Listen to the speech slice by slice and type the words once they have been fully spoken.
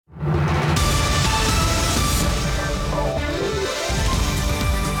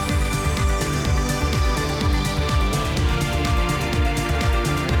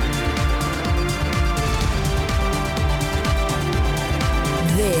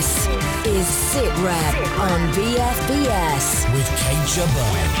This is SITREP on BFBS with Kate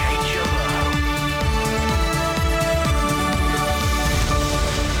Jabbar.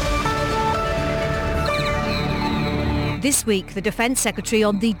 This week, the Defence Secretary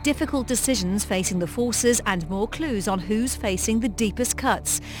on the difficult decisions facing the forces and more clues on who's facing the deepest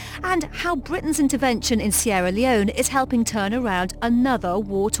cuts, and how Britain's intervention in Sierra Leone is helping turn around another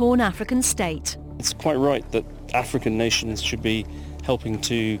war-torn African state. It's quite right that African nations should be helping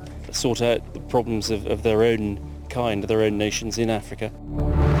to sort out the problems of their own kind, their own nations in Africa.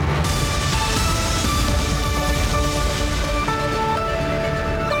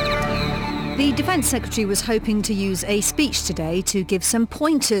 The Defence Secretary was hoping to use a speech today to give some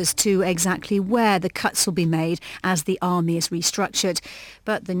pointers to exactly where the cuts will be made as the army is restructured.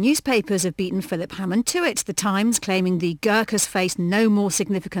 But the newspapers have beaten Philip Hammond to it. The Times claiming the Gurkhas face no more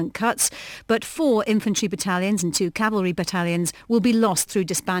significant cuts, but 4 infantry battalions and 2 cavalry battalions will be lost through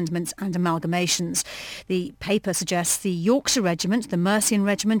disbandments and amalgamations. The paper suggests the Yorkshire Regiment, the Mercian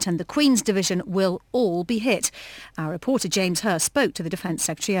Regiment and the Queen's Division will all be hit. Our reporter James Hurst spoke to the Defence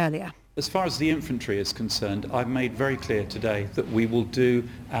Secretary earlier. As far as the infantry is concerned, I've made very clear today that we will do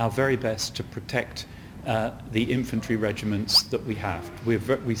our very best to protect the infantry regiments that we have.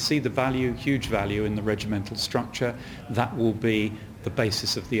 We see the value, huge value in the regimental structure. That will be the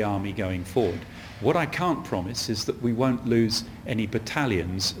basis of the army going forward. What I can't promise is that we won't lose any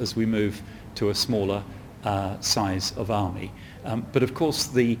battalions as we move to a smaller size of army. But of course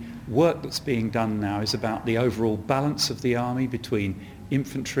the work that's being done now is about the overall balance of the army between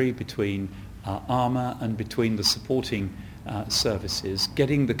infantry, between armour and between the supporting services,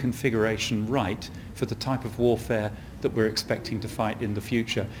 getting the configuration right for the type of warfare that we're expecting to fight in the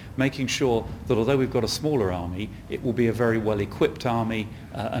future, making sure that although we've got a smaller army, it will be a very well equipped army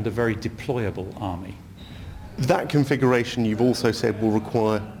and a very deployable army. That configuration, you've also said, will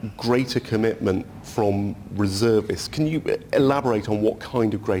require greater commitment from reservists. Can you elaborate on what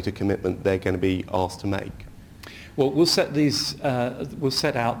kind of greater commitment they're going to be asked to make? Well, we'll set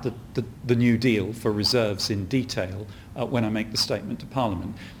out the new deal for reserves in detail when I make the statement to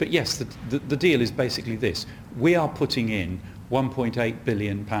Parliament. But yes, the deal is basically this. We are putting in £1.8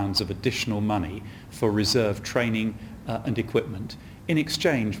 billion of additional money for reserve training and equipment. In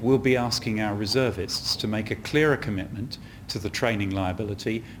exchange, we'll be asking our reservists to make a clearer commitment to the training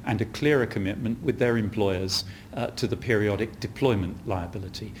liability and a clearer commitment with their employers to the periodic deployment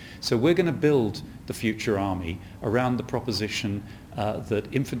liability. So we're going to build the future army around the proposition that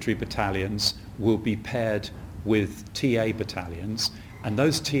infantry battalions will be paired with TA battalions, and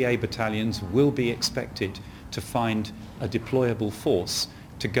those TA battalions will be expected to find a deployable force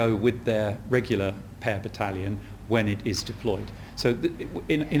to go with their regular pair battalion when it is deployed. So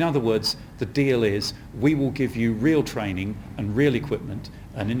in other words, the deal is we will give you real training and real equipment,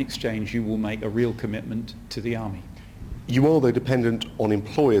 and in exchange you will make a real commitment to the army. You are, though, dependent on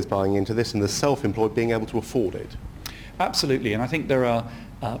employers buying into this and the self-employed being able to afford it. Absolutely, and I think there are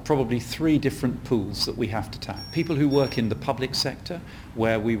probably 3 different pools that we have to tap. People who work in the public sector,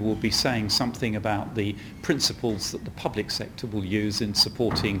 where we will be saying something about the principles that the public sector will use in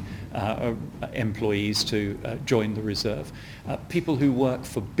supporting employees to join the reserve. People who work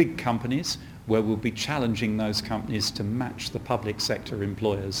for big companies, where we'll be challenging those companies to match the public sector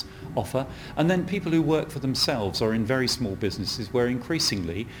employers' offer. And then people who work for themselves or in very small businesses, where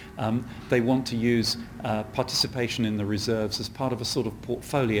increasingly they want to use participation in the reserves as part of a sort of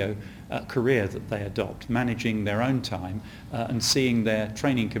portfolio career that they adopt, managing their own time and seeing their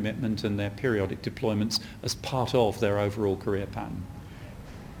training commitment and their periodic deployments as part of their overall career pattern.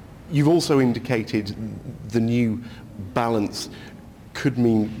 You've also indicated the new balance could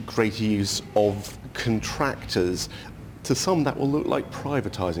mean greater use of contractors. To some, that will look like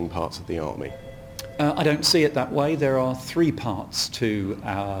privatising parts of the army. I don't see it that way. There are 3 parts to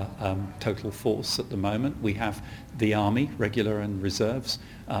our total force at the moment. We have the army, regular and reserves.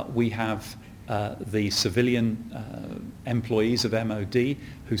 We have the civilian employees of MOD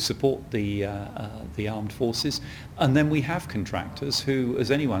who support the armed forces. And then we have contractors who,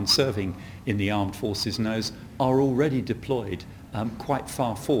 as anyone serving in the armed forces knows, are already deployed quite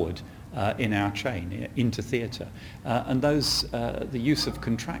far forward in our chain into theatre, and those the use of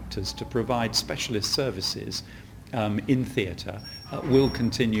contractors to provide specialist services in theatre will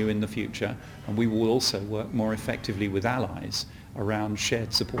continue in the future, and we will also work more effectively with allies around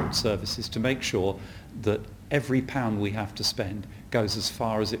shared support services to make sure that every pound we have to spend goes as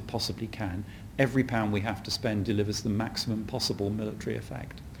far as it possibly can. Every pound we have to spend delivers the maximum possible military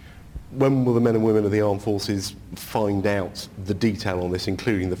effect. When will the men and women of the armed forces find out the detail on this,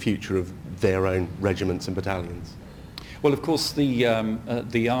 including the future of their own regiments and battalions? Well, of course,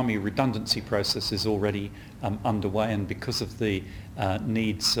 the Army redundancy process is already underway, and because of the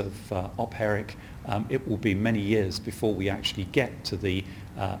needs of OPHERIC, it will be many years before we actually get to the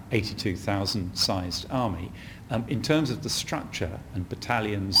 82,000 sized army. In terms of the structure and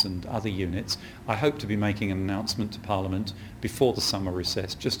battalions and other units, I hope to be making an announcement to Parliament before the summer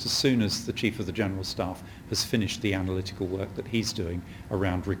recess, just as soon as the Chief of the General Staff has finished the analytical work that he's doing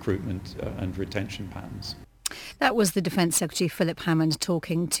around recruitment and retention patterns. That was the Defence Secretary Philip Hammond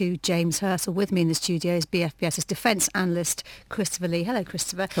talking to James Herschel. With me in the studio is BFBS's Defence Analyst Christopher Lee. Hello,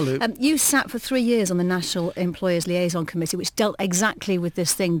 Christopher. Hello. You sat for 3 years on the National Employers Liaison Committee, which dealt exactly with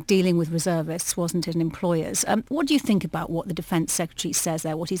this thing, dealing with reservists, wasn't it, and employers. What do you think about what the Defence Secretary says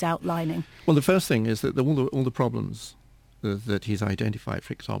there, what he's outlining? Well, the first thing is that all the problems that he's identified,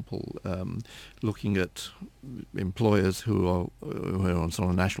 for example, looking at employers who are on sort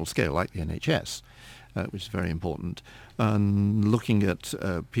of a national scale, like the NHS, which is very important, and looking at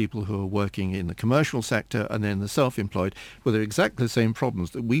people who are working in the commercial sector and then the self-employed, well, they're exactly the same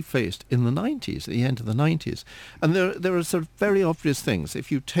problems that we faced in the 90s, at the end of the 90s. And there are sort of very obvious things. If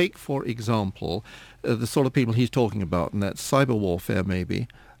you take, for example, the sort of people he's talking about, and that's cyber warfare maybe,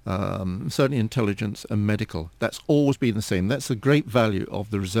 certainly intelligence and medical. That's always been the same. That's the great value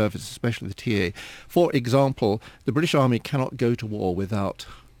of the reservists, especially the TA. For example, the British Army cannot go to war without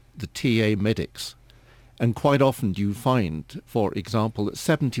the TA medics. And quite often you find, for example, that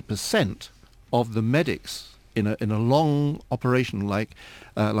 70% of the medics in a long operation like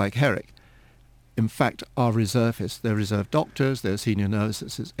Herrick, in fact, are reservists. They're reserve doctors, they're senior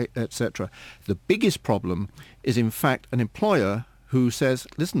nurses, etc. The biggest problem is, in fact, an employer who says,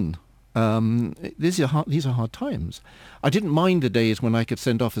 listen, these are hard times. I didn't mind the days when I could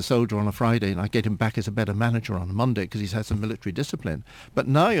send off a soldier on a Friday and I get him back as a better manager on a Monday because he's had some military discipline. But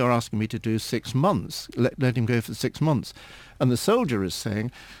now you're asking me to do 6 months, let him go for 6 months. And the soldier is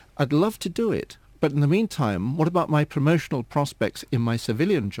saying, I'd love to do it. But in the meantime, what about my promotional prospects in my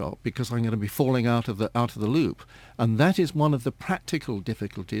civilian job? Because I'm going to be falling out of the loop. And that is one of the practical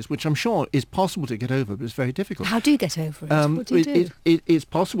difficulties, which I'm sure is possible to get over, but it's very difficult. How do you get over it? What do you do? It's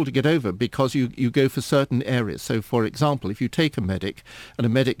possible to get over because you go for certain areas. So, for example, if you take a medic, and a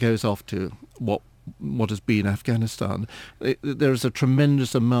medic goes off to what has been Afghanistan, there is a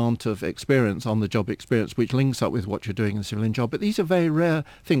tremendous amount of experience, on-the-job experience, which links up with what you're doing in the civilian job. But these are very rare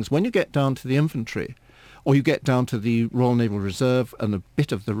things. When you get down to the infantry, or you get down to the Royal Naval Reserve and a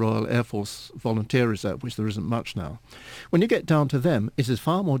bit of the Royal Air Force Volunteer Reserve, which there isn't much now, when you get down to them, it is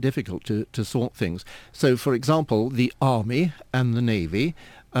far more difficult to sort things. So, for example, the Army and the Navy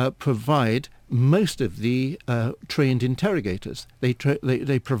provide most of the trained interrogators. They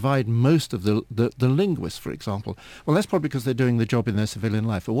provide most of the linguists, for example. Well, that's probably because they're doing the job in their civilian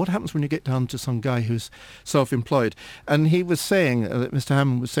life. But what happens when you get down to some guy who's self-employed? And he was saying, Mr.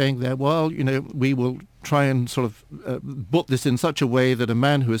 Hammond was saying there, well, we will try and sort of put this in such a way that a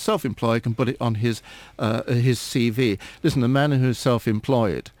man who is self-employed can put it on his CV. Listen, a man who is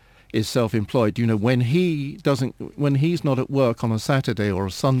self-employed, when he's not at work on a Saturday or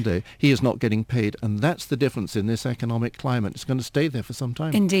a Sunday, he is not getting paid. And that's the difference in this economic climate. It's going to stay there for some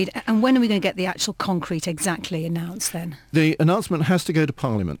time. Indeed. And when are we going to get the actual concrete exactly announced then? The announcement has to go to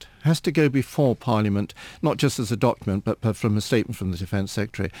Parliament, has to go before Parliament, not just as a document, but from a statement from the Defence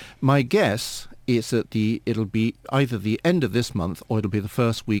Secretary. My guess is that it'll be either the end of this month or it'll be the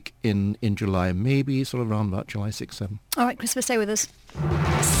first week in July, maybe sort of around about July 6, 7. All right, Christopher, stay with us.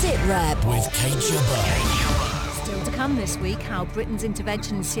 Sit Rep with Kate Jabbar. Still to come this week, how Britain's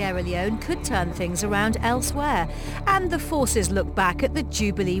intervention in Sierra Leone could turn things around elsewhere. And the forces look back at the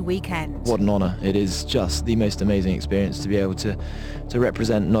Jubilee weekend. What an honour. It is just the most amazing experience to be able to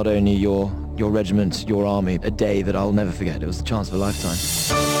represent not only your regiment, your army, a day that I'll never forget. It was the chance of a lifetime.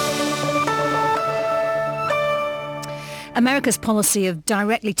 America's policy of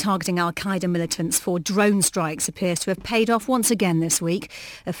directly targeting al-Qaeda militants for drone strikes appears to have paid off once again this week.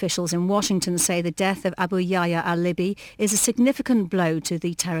 Officials in Washington say the death of Abu Yahya al-Libi is a significant blow to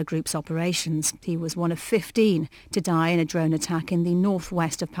the terror group's operations. He was one of 15 to die in a drone attack in the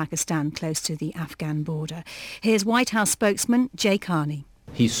northwest of Pakistan, close to the Afghan border. Here's White House spokesman Jay Carney.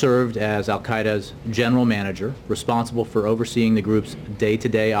 He served as al-Qaeda's general manager, responsible for overseeing the group's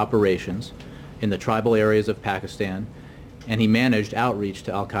day-to-day operations in the tribal areas of Pakistan, and he managed outreach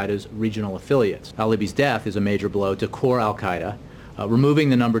to al-Qaeda's regional affiliates. Al-Libi's death is a major blow to core al-Qaeda,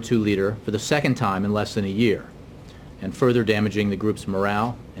 removing the number 2 leader for the second time in less than a year, and further damaging the group's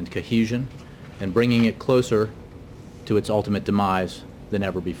morale and cohesion, and bringing it closer to its ultimate demise than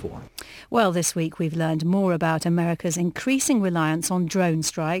ever before. Well, this week we've learned more about America's increasing reliance on drone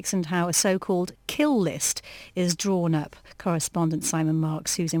strikes and how a so-called kill list is drawn up. Correspondent Simon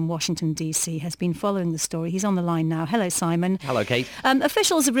Marks, who's in Washington, D.C., has been following the story. He's on the line now. Hello, Simon. Hello, Kate.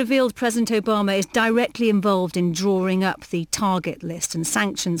 Officials have revealed President Obama is directly involved in drawing up the target list and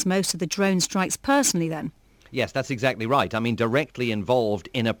sanctions most of the drone strikes personally then. Yes, that's exactly right. I mean, directly involved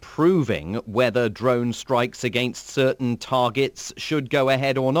in approving whether drone strikes against certain targets should go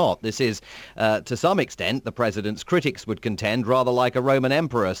ahead or not. This is, to some extent, the president's critics would contend, rather like a Roman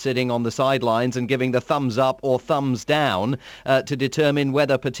emperor sitting on the sidelines and giving the thumbs up or thumbs down to determine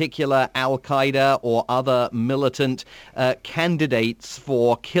whether particular al-Qaeda or other militant candidates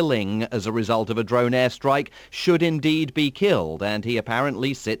for killing as a result of a drone airstrike should indeed be killed. And he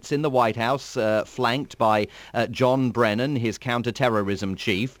apparently sits in the White House, flanked by John Brennan, his counter-terrorism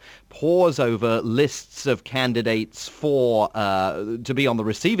chief, pores over lists of candidates for to be on the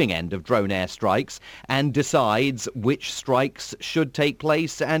receiving end of drone airstrikes and decides which strikes should take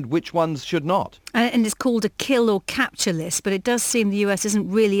place and which ones should not. And it's called a kill or capture list, but it does seem the US isn't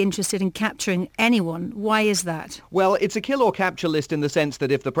really interested in capturing anyone. Why is that? Well, it's a kill or capture list in the sense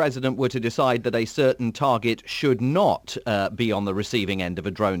that if the president were to decide that a certain target should not be on the receiving end of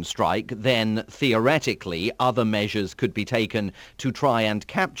a drone strike, then theoretically other measures could be taken to try and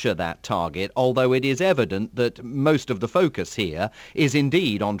capture that target, although it is evident that most of the focus here is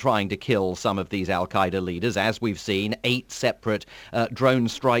indeed on trying to kill some of these al-Qaeda leaders. As we've seen, 8 separate drone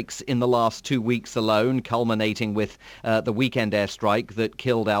strikes in the last 2 weeks alone, culminating with the weekend airstrike that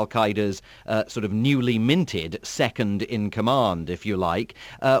killed al-Qaeda's sort of newly minted second in command, if you like.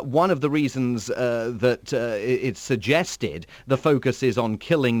 One of the reasons that it's suggested the focus is on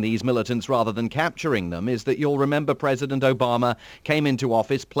killing these militants rather than capturing them is that you'll remember President Obama came into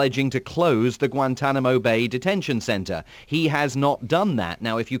office pledging to close the Guantanamo Bay detention center. He has not done that.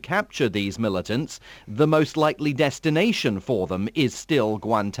 Now, if you capture these militants, the most likely destination for them is still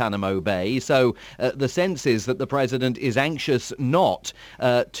Guantanamo Bay. So the sense is that the president is anxious not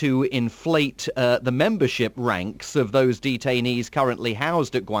to inflate the membership ranks of those detainees currently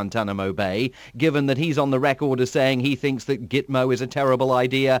housed at Guantanamo Bay, given that he's on the record as saying he thinks that Gitmo is a terrible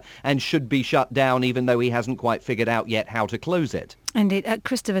idea and should be shut down, even though he hasn't quite figured out yet how to close it. And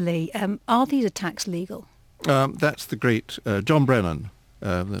Christopher Lee, are these attacks legal? That's the great John Brennan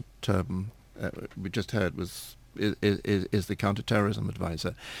that we just heard is the counter-terrorism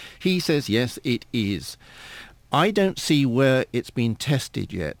advisor. He says, yes, it is. I don't see where it's been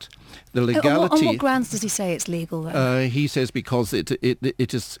tested yet. The legality... On what grounds does he say it's legal, then? He says because it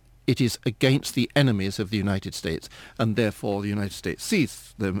is against the enemies of the United States, and therefore the United States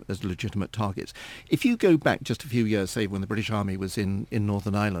sees them as legitimate targets. If you go back just a few years, say when the British Army was in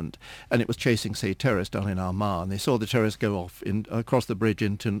Northern Ireland, and it was chasing, say, terrorists down in Armagh, and they saw the terrorists go off across the bridge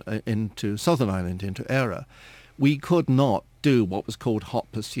into Southern Ireland, into Eire, we could not do what was called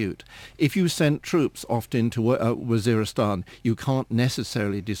hot pursuit. If you sent troops off into Waziristan, you can't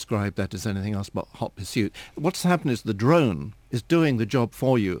necessarily describe that as anything else but hot pursuit. What's happened is the drone is doing the job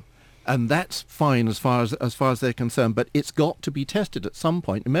for you. And that's fine as far as they're concerned, but it's got to be tested at some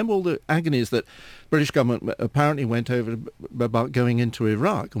point. Remember all the agonies that British government apparently went over about going into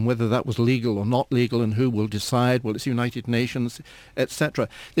Iraq and whether that was legal or not legal and who will decide. Well, it's United Nations, etc.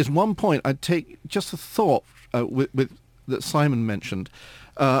 There's one point I'd take just a thought with that Simon mentioned,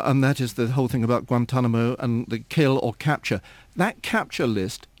 and that is the whole thing about Guantanamo and the kill or capture. That capture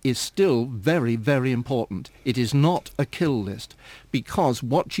list is still very, very important. It is not a kill list, because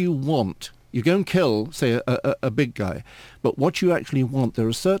what you want, you go and kill, say, a big guy, but what you actually want, there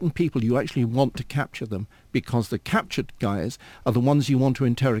are certain people you actually want to capture them, because the captured guys are the ones you want to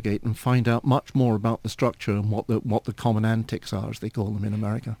interrogate and find out much more about the structure and what the common antics are, as they call them in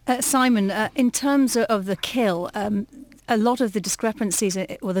America. Simon, in terms of the kill, a lot of the discrepancies,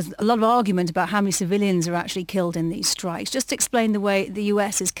 well, there's a lot of argument about how many civilians are actually killed in these strikes. Just explain the way the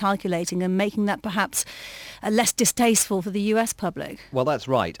US is calculating and making that perhaps less distasteful for the US public. Well, that's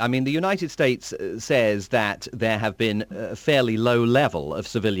right. I mean, the United States says that there have been a fairly low level of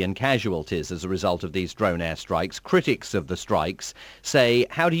civilian casualties as a result of these drone airstrikes. Critics of the strikes say,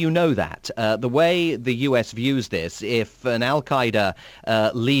 how do you know that? The way the US views this, if an al-Qaeda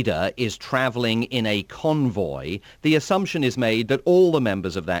leader is traveling in a convoy, the assumption assumption is made that all the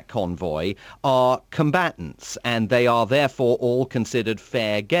members of that convoy are combatants, and they are therefore all considered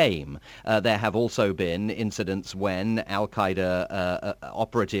fair game. There have also been incidents when al-Qaeda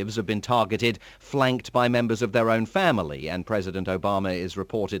operatives have been targeted, flanked by members of their own family, and President Obama is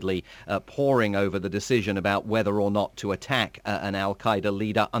reportedly poring over the decision about whether or not to attack an al-Qaeda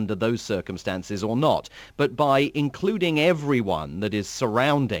leader under those circumstances or not. But by including everyone that is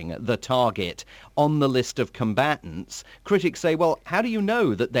surrounding the target on the list of combatants, critics say, well, how do you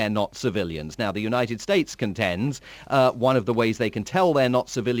know that they're not civilians? Now, the United States contends one of the ways they can tell they're not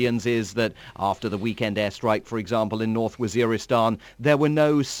civilians is that after the weekend airstrike, for example, in North Waziristan, there were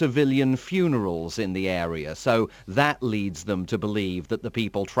no civilian funerals in the area. So that leads them to believe that the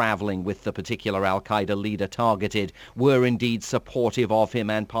people travelling with the particular al-Qaeda leader targeted were indeed supportive of him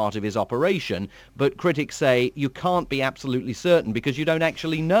and part of his operation. But critics say you can't be absolutely certain because you don't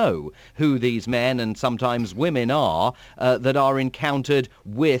actually know who these men and sometimes women are that are encountered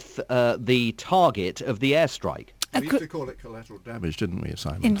with the target of the airstrike. We used to call it collateral damage, didn't we,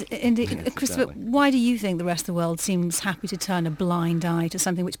 Simon? Indeed. Yes, Christopher, exactly. why do you think the rest of the world seems happy to turn a blind eye to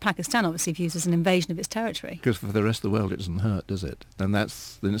something which Pakistan obviously views as an invasion of its territory? Because for the rest of the world, it doesn't hurt, does it? Then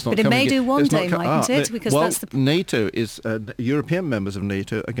it's not. But it may do one day, mightn't it? Because well, that's the NATO is European members of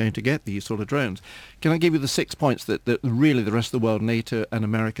NATO are going to get these sort of drones. Can I give you the 6 points that really the rest of the world, NATO and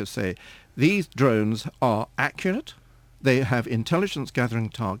America say? These drones are accurate. They have intelligence-gathering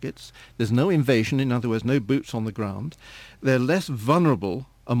targets. There's no invasion, in other words, no boots on the ground. They're less vulnerable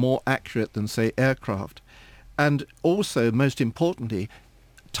and more accurate than, say, aircraft. And also, most importantly,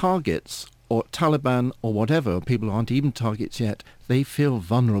 targets or Taliban or whatever, people who aren't even targets yet, they feel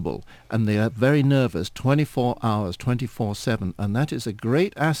vulnerable and they are very nervous 24 hours, 24/7. And that is a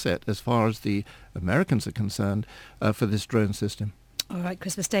great asset as far as the Americans are concerned for this drone system. All right,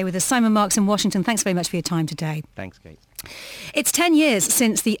 Christopher, stay with us. Simon Marks in Washington, thanks very much for your time today. Thanks, Kate. It's 10 years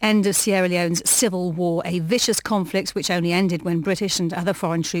since the end of Sierra Leone's civil war, a vicious conflict which only ended when British and other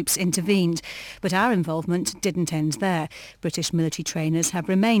foreign troops intervened. But our involvement didn't end there. British military trainers have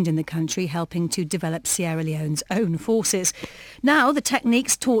remained in the country, helping to develop Sierra Leone's own forces. Now, the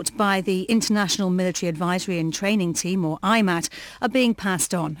techniques taught by the International Military Advisory and Training Team, or IMAT, are being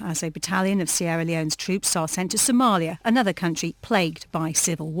passed on as a battalion of Sierra Leone's troops are sent to Somalia, another country plagued by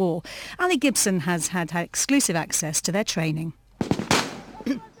civil war. Ali Gibson has had exclusive access to their training.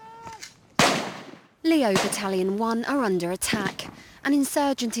 Leo Battalion 1 are under attack. An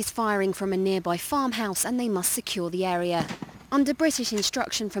insurgent is firing from a nearby farmhouse and they must secure the area. Under British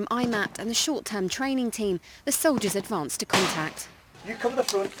instruction from IMAT and the short-term training team, the soldiers advance to contact. You cover the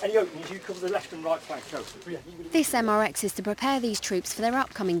front, any openings, you cover the left and right flank. This MRX is to prepare these troops for their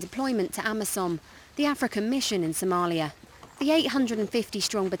upcoming deployment to AMISOM, the African mission in Somalia. The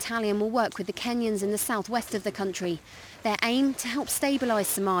 850-strong battalion will work with the Kenyans in the southwest of the country. Their aim to help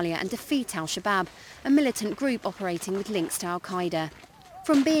stabilise Somalia and defeat al-Shabaab, a militant group operating with links to al-Qaeda.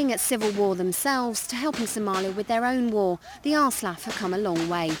 From being at civil war themselves to helping Somalia with their own war, the RSLAF have come a long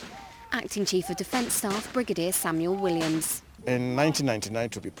way. Acting Chief of Defence Staff, Brigadier Samuel Williams. In 1999,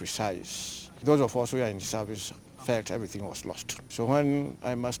 to be precise, those of us who are in the service felt everything was lost. So when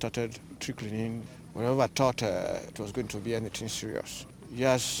IMAT started trickling in, we never thought it was going to be anything serious.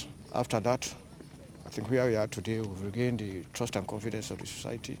 Years after that, I think where we are today, we've regained the trust and confidence of the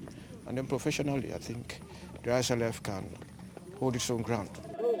society. And then professionally, I think the ISLF can hold its own ground.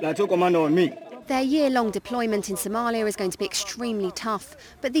 Their year-long deployment in Somalia is going to be extremely tough,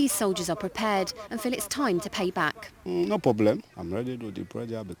 but these soldiers are prepared and feel it's time to pay back. No problem. I'm ready to deploy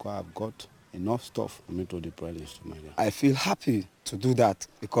there because I've got enough stuff for me to deploy in Somalia. I feel happy to do that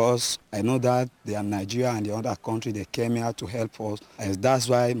because I know that they are Nigeria and the other country, they came here to help us. And that's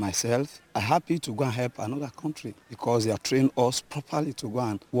why myself, I'm happy to go and help another country because they have trained us properly to go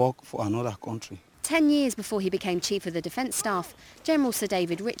and work for another country. 10 years before he became Chief of the Defence Staff, General Sir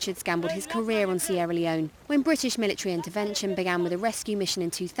David Richards gambled his career on Sierra Leone. When British military intervention began with a rescue mission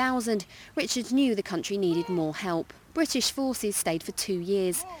in 2000, Richards knew the country needed more help. British forces stayed for 2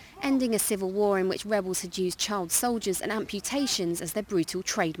 years, ending a civil war in which rebels had used child soldiers and amputations as their brutal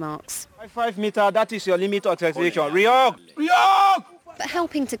trademarks. 5 meter, that is your limit of acceleration. Reorg! Reorg! But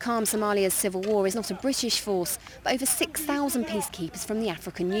helping to calm Somalia's civil war is not a British force, but over 6,000 peacekeepers from the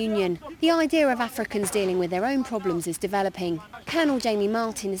African Union. The idea of Africans dealing with their own problems is developing. Colonel Jamie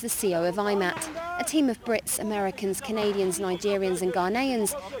Martin is the CO of IMAT, a team of Brits, Americans, Canadians, Nigerians and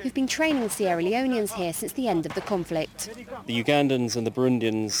Ghanaians who've been training Sierra Leoneans here since the end of the conflict. The Ugandans and the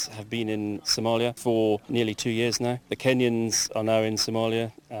Burundians have been in Somalia for nearly 2 years now. The Kenyans are now in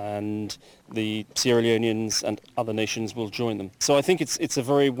Somalia and the Sierra Leoneans and other nations will join them. So I think it's a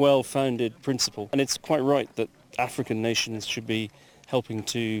very well-founded principle, and it's quite right that African nations should be helping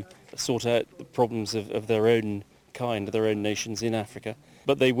to sort out the problems of their own kind, their own nations in Africa.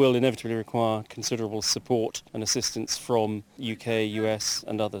 But they will inevitably require considerable support and assistance from UK, US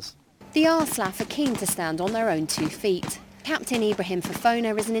and others. The RSLAF are keen to stand on their own 2 feet. Captain Ibrahim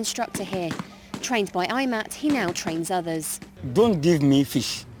Fofana is an instructor here. Trained by IMAT, he now trains others. Don't give me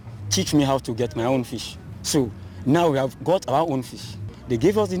fish. Teach me how to get my own fish. So now we have got our own fish. They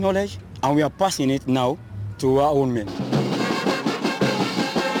gave us the knowledge and we are passing it now to our own men.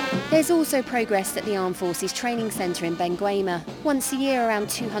 There's also progress at the Armed Forces Training Centre in Benguema. Once a year, around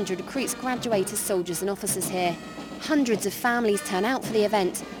 200 recruits graduate as soldiers and officers here. Hundreds of families turn out for the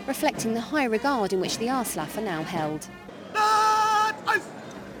event, reflecting the high regard in which the RSLAF are now held.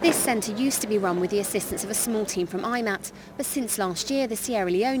 This centre used to be run with the assistance of a small team from IMAT, but since last year the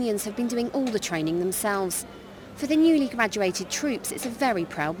Sierra Leoneans have been doing all the training themselves. For the newly graduated troops, it's a very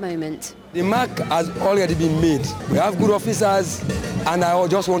proud moment. The mark has already been made. We have good officers and I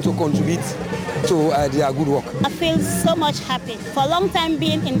just want to contribute to their good work. I feel so much happy. For a long time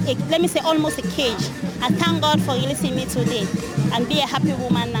being in, let me say, almost a cage. I thank God for releasing me today and be a happy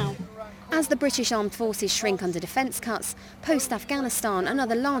woman now. As the British Armed Forces shrink under defence cuts, post-Afghanistan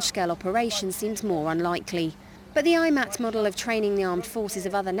another large-scale operation seems more unlikely. But the IMAT model of training the armed forces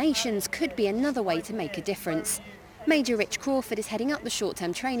of other nations could be another way to make a difference. Major Rich Crawford is heading up the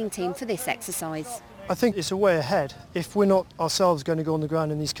short-term training team for this exercise. I think it's a way ahead. If we're not ourselves going to go on the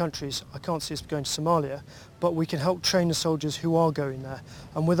ground in these countries, I can't see us going to Somalia, but we can help train the soldiers who are going there.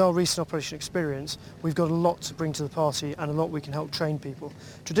 And with our recent operation experience, we've got a lot to bring to the party and a lot we can help train people.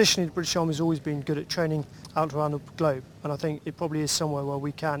 Traditionally, the British Army has always been good at training out around the globe, and I think it probably is somewhere where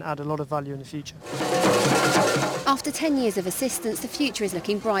we can add a lot of value in the future. After 10 years of assistance, the future is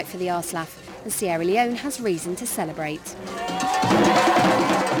looking bright for the RSLAF, and Sierra Leone has reason to celebrate.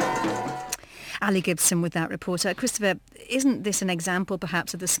 Ali Gibson with that reporter. Christopher, isn't this an example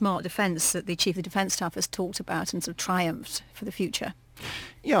perhaps of the smart defence that the Chief of Defence Staff has talked about and sort of triumphed for the future?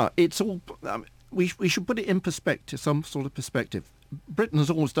 Yeah, it's all... we should put it in perspective, some sort of perspective. Britain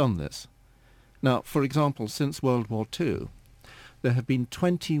has always done this. Now, for example, since World War II, there have been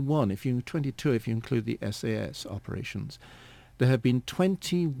 22 if you include the SAS operations. There have been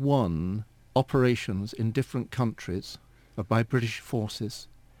 21 operations in different countries by British forces.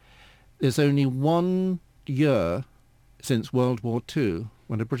 There's only 1 year since World War II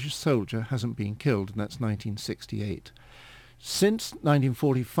when a British soldier hasn't been killed, and that's 1968. Since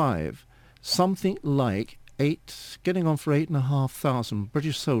 1945, something like getting on for 8,500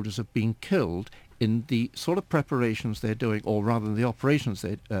 British soldiers have been killed in the sort of preparations they're doing, or rather the operations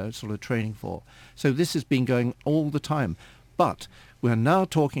they're sort of training for. So this has been going all the time. But we're now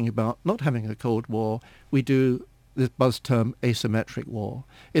talking about not having a Cold War. We do this buzz term asymmetric war.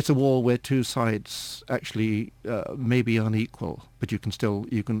 It's a war where two sides actually may be unequal, but you can still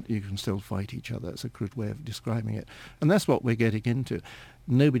fight each other. It's a crude way of describing it, and that's what we're getting into.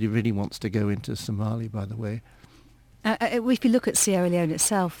 Nobody really wants to go into Somalia, by the way. If you look at Sierra Leone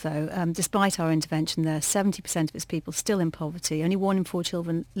itself, though, despite our intervention there, 70% of its people still in poverty. Only 1 in 4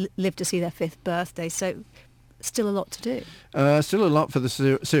 children live to see their 5th birthday, so still a lot to do. Still a lot for the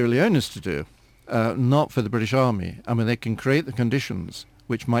Sierra Leoneans to do. Not for the British Army. I mean, they can create the conditions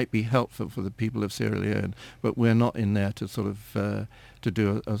which might be helpful for the people of Sierra Leone, but we're not in there to sort of to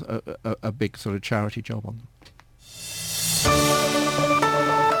do a big sort of charity job on them.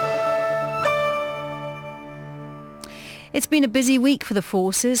 It's been a busy week for the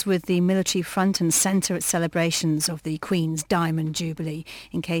forces, with the military front and centre at celebrations of the Queen's Diamond Jubilee.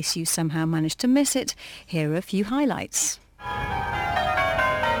 In case you somehow managed to miss it, here are a few highlights.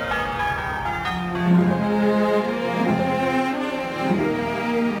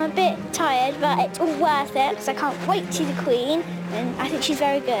 I'm a bit tired, but it's all worth it because I can't wait to see the Queen, and I think she's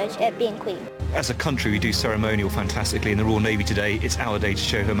very good at being Queen. As a country, we do ceremonial fantastically in the Royal Navy today. It's our day to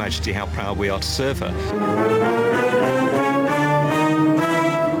show Her Majesty how proud we are to serve her.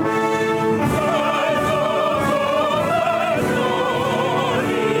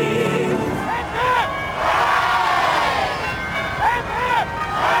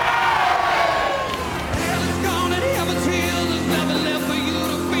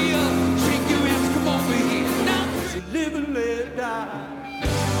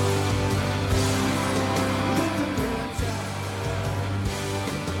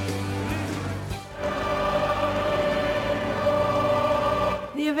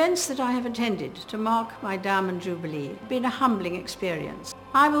 The events that I have attended to mark my Diamond Jubilee have been a humbling experience.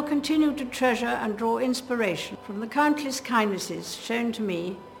 I will continue to treasure and draw inspiration from the countless kindnesses shown to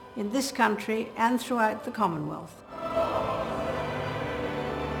me in this country and throughout the Commonwealth.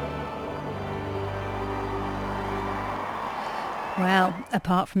 Well,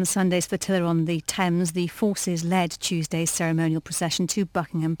 apart from Sunday's flotilla on the Thames, the forces led Tuesday's ceremonial procession to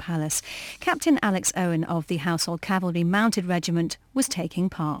Buckingham Palace. Captain Alex Owen of the Household Cavalry Mounted Regiment was taking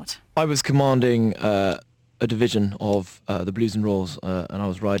part. I was commanding a division of the Blues and Royals, and I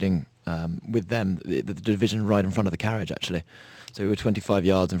was riding with them, the division right in front of the carriage, actually. So we were 25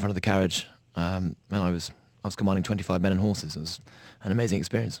 yards in front of the carriage, and I was commanding 25 men and horses. It was an amazing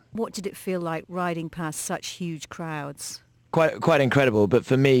experience. What did it feel like riding past such huge crowds? Quite incredible, but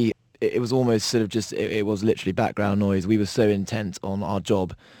for me, it was almost sort of just, it was literally background noise. We were so intent on our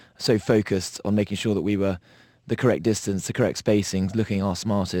job, so focused on making sure that we were the correct distance, the correct spacing, looking our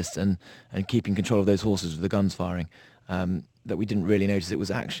smartest, and keeping control of those horses with the guns firing, that we didn't really notice it was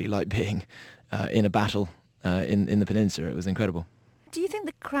actually like being in a battle in the peninsula. It was incredible. Do you think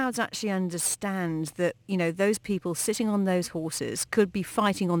the crowds actually understand that, you know, those people sitting on those horses could be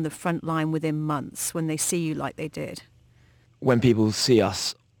fighting on the front line within months when they see you like they did? When people see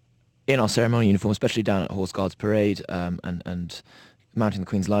us in our ceremonial uniform, especially down at Horse Guards Parade and mounting the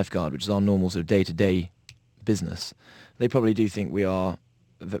Queen's Life Guard, which is our normal sort of day-to-day business, they probably do think we are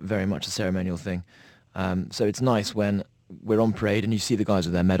very much a ceremonial thing. So it's nice when we're on parade and you see the guys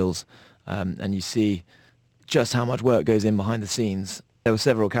with their medals, and you see just how much work goes in behind the scenes. There were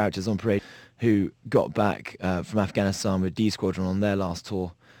several characters on parade who got back from Afghanistan with D Squadron on their last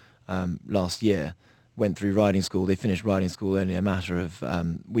tour last year, went through riding school. They finished riding school only a matter of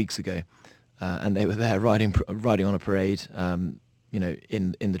weeks ago, and they were there riding on a parade, in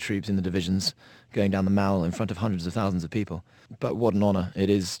the troops, in the divisions, going down the Mall in front of hundreds of thousands of people. But what an honour. It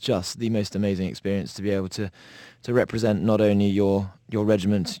is just the most amazing experience to be able to represent not only your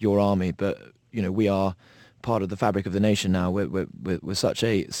regiment, your army, but, you know, we are part of the fabric of the nation now. We're such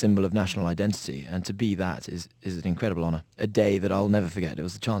a symbol of national identity, and to be that is an incredible honour. A day that I'll never forget. It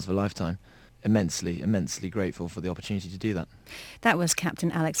was the chance of a lifetime. Immensely grateful for the opportunity to do that. That was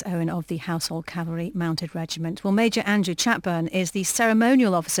Captain Alex Owen of the Household Cavalry Mounted Regiment. Well, Major Andrew Chatburn is the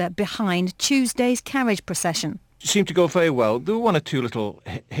ceremonial officer behind Tuesday's carriage procession. Seemed to go very well. There were one or two little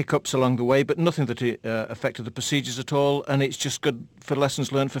hiccups along the way, but nothing that affected the procedures at all, and it's just good for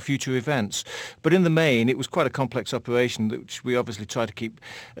lessons learned for future events. But in the main, it was quite a complex operation, which we obviously try to keep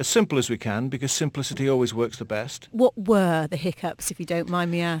as simple as we can, because simplicity always works the best. What were the hiccups, if you don't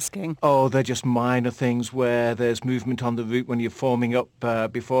mind me asking? Oh, they're just minor things where there's movement on the route when you're forming up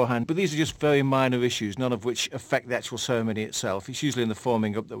beforehand. But these are just very minor issues, none of which affect the actual ceremony itself. It's usually in the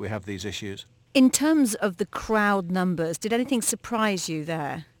forming up that we have these issues. In terms of the crowd numbers, did anything surprise you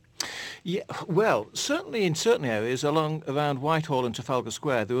there? Yeah, well, certainly in certain areas around Whitehall and Trafalgar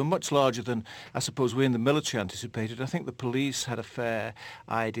Square, they were much larger than I suppose we in the military anticipated. I think the police had a fair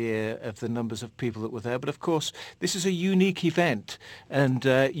idea of the numbers of people that were there. But of course, this is a unique event, and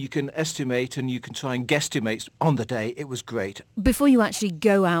you can estimate and you can try and guesstimate on the day. It was great. Before you actually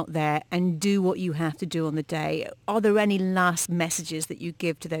go out there and do what you have to do on the day, are there any last messages that you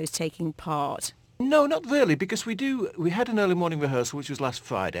give to those taking part? No, not really, because we had an early morning rehearsal, which was last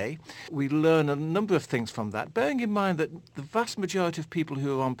Friday. We learn a number of things from that, bearing in mind that the vast majority of people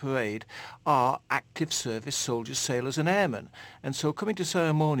who are on parade are active service soldiers, sailors and airmen. And so coming to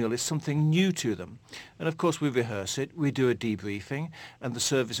ceremonial is something new to them. And of course we rehearse it, we do a debriefing, and the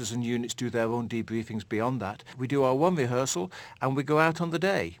services and units do their own debriefings beyond that. We do our one rehearsal and we go out on the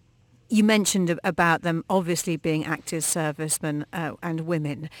day. You mentioned about them obviously being active servicemen and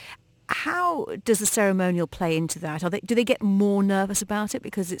women. How does the ceremonial play into that? Do they get more nervous about it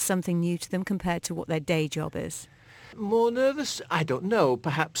because it's something new to them compared to what their day job is? More nervous? I don't know.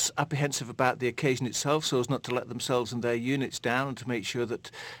 Perhaps apprehensive about the occasion itself, so as not to let themselves and their units down, and to make sure that,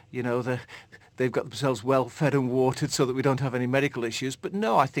 you know, they've got themselves well fed and watered so that we don't have any medical issues. But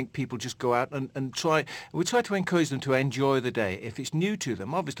no, I think people just go out and try. We try to encourage them to enjoy the day. If it's new to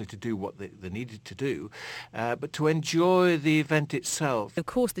them, obviously to do what they needed to do, but to enjoy the event itself. Of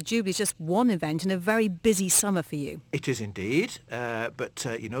course, the Jubilee is just one event in a very busy summer for you. It is indeed, but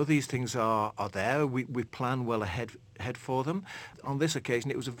you know, these things are there. We plan well ahead for them. On this occasion,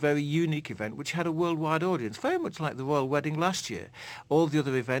 it was a very unique event which had a worldwide audience, very much like the Royal Wedding last year. All the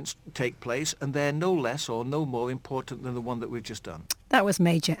other events take place, and they're no less or no more important than the one that we've just done. That was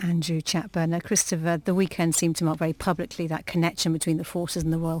Major Andrew Chatburn. Now, Christopher, the weekend seemed to mark very publicly that connection between the forces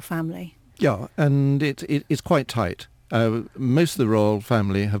and the royal family. Yeah, and it's quite tight. Most of the royal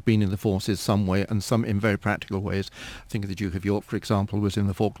family have been in the forces some way, and some in very practical ways. I think of the Duke of York, for example, was in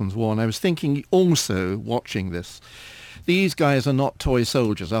the Falklands War. And I was thinking also, watching this, these guys are not toy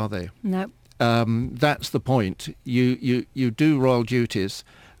soldiers, are they? No. That's the point. You do royal duties,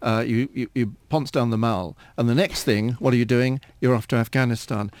 You ponce down the Mall, and the next thing, what are you doing? You're off to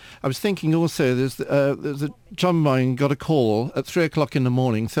Afghanistan. I was thinking also, there's a chum of mine got a call at 3 o'clock in the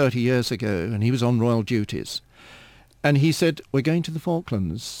morning 30 years ago, and he was on royal duties. And he said, we're going to the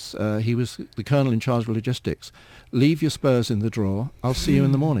Falklands. He was the colonel in charge of logistics. Leave your spurs in the drawer. I'll see you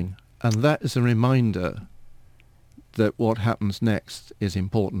in the morning. And that is a reminder that what happens next is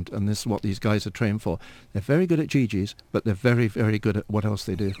important, and this is what these guys are trained for. They're very good at GGs, but they're very, very good at what else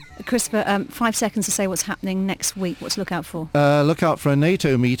they do. Christopher, 5 seconds to say what's happening next week. What to look out for? Look out for a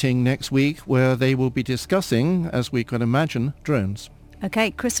NATO meeting next week where they will be discussing, as we can imagine, drones.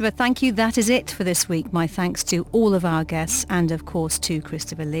 Okay, Christopher, thank you. That is it for this week. My thanks to all of our guests and, of course, to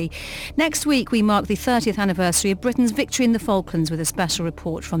Christopher Lee. Next week, we mark the 30th anniversary of Britain's victory in the Falklands with a special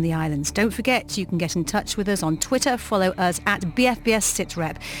report from the islands. Don't forget, you can get in touch with us on Twitter. Follow us at BFBS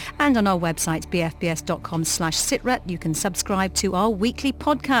SitRep. And on our website, bfbs.com/sitrep, you can subscribe to our weekly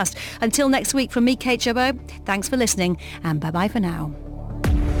podcast. Until next week, from me, Kate Jabbo, thanks for listening, and bye-bye for now.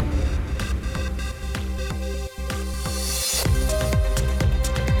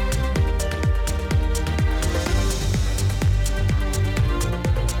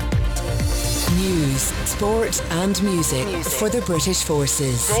 News, sport and music for the British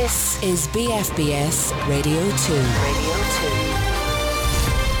Forces. This is BFBS Radio 2.